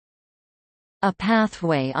A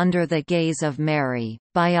Pathway Under the Gaze of Mary,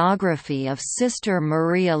 Biography of Sister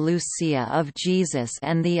Maria Lucia of Jesus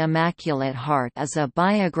and the Immaculate Heart is a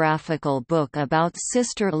biographical book about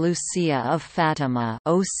Sister Lucia of Fatima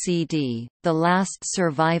 (OCD), the last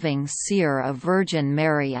surviving seer of Virgin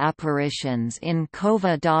Mary apparitions in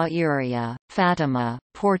Cova da Iria, Fatima,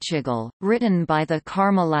 Portugal, written by the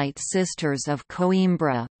Carmelite Sisters of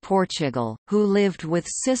Coimbra, Portugal, who lived with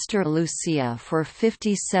Sister Lucia for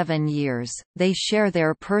 57 years. They share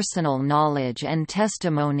their personal knowledge and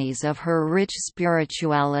testimonies of her rich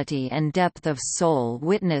spirituality and depth of soul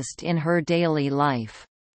witnessed in her daily life.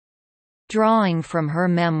 Drawing from her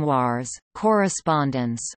memoirs,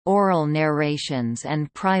 correspondence, oral narrations and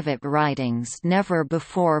private writings never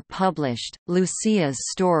before published, Lucia's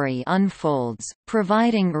story unfolds,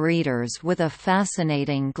 providing readers with a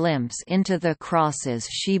fascinating glimpse into the crosses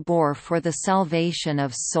she bore for the salvation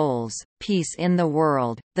of souls, peace in the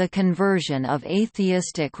world, the conversion of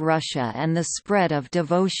atheistic Russia and the spread of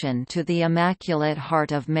devotion to the Immaculate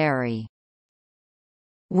Heart of Mary.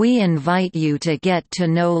 We invite you to get to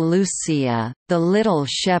know Lucia, the little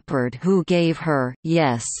shepherd who gave her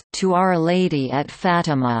yes to Our Lady at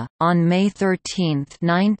Fatima, on May 13,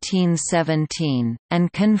 1917,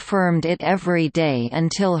 and confirmed it every day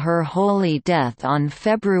until her holy death on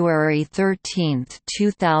February 13,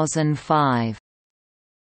 2005.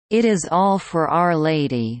 It is all for Our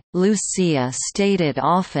Lady, Lucia stated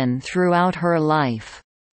often throughout her life.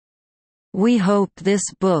 We hope this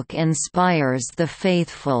book inspires the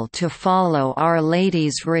faithful to follow Our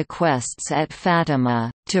Lady's requests at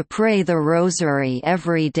Fatima, to pray the Rosary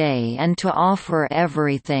every day and to offer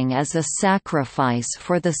everything as a sacrifice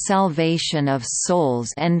for the salvation of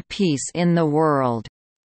souls and peace in the world.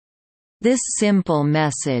 This simple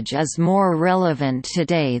message is more relevant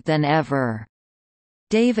today than ever.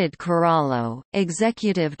 David Corallo,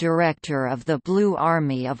 Executive Director of the Blue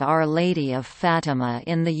Army of Our Lady of Fatima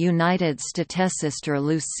in the United States. Sister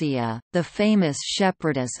Lucia, the famous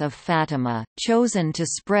shepherdess of Fatima, chosen to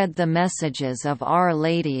spread the messages of Our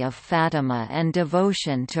Lady of Fatima and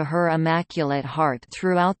devotion to her Immaculate Heart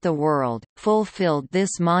throughout the world, fulfilled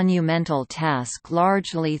this monumental task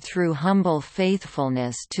largely through humble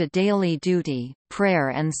faithfulness to daily duty, prayer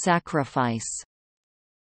and sacrifice.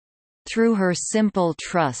 Through her simple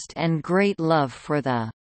trust and great love for the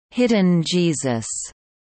hidden Jesus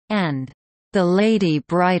and the Lady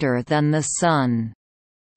brighter than the sun,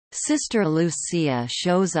 Sister Lucia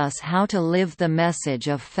shows us how to live the message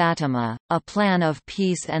of Fatima, a plan of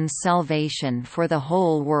peace and salvation for the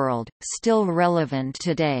whole world, still relevant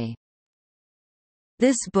today.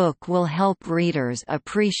 This book will help readers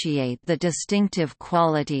appreciate the distinctive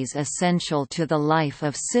qualities essential to the life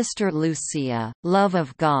of Sister Lucia: love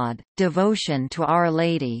of God, devotion to Our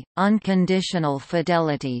Lady, unconditional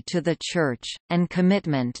fidelity to the Church, and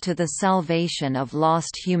commitment to the salvation of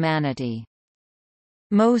lost humanity.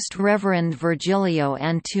 Most Reverend Virgilio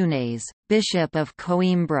Antunes, Bishop of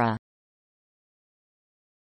Coimbra,